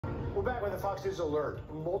We're back with a Fox News alert.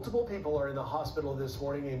 Multiple people are in the hospital this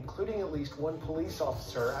morning, including at least one police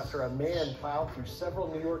officer, after a man plowed through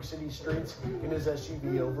several New York City streets in his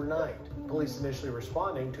SUV overnight. Police initially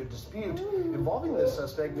responding to a dispute involving the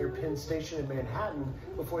suspect near Penn Station in Manhattan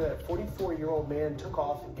before that 44-year-old man took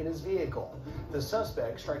off in his vehicle. The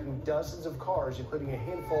suspect striking dozens of cars, including a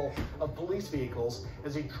handful of police vehicles,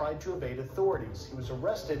 as he tried to evade authorities. He was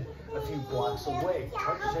arrested a few blocks away.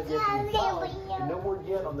 Charges have yet to be filed, and no word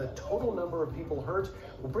yet on the total number of people hurt.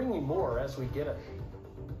 We'll bring you more as we get it.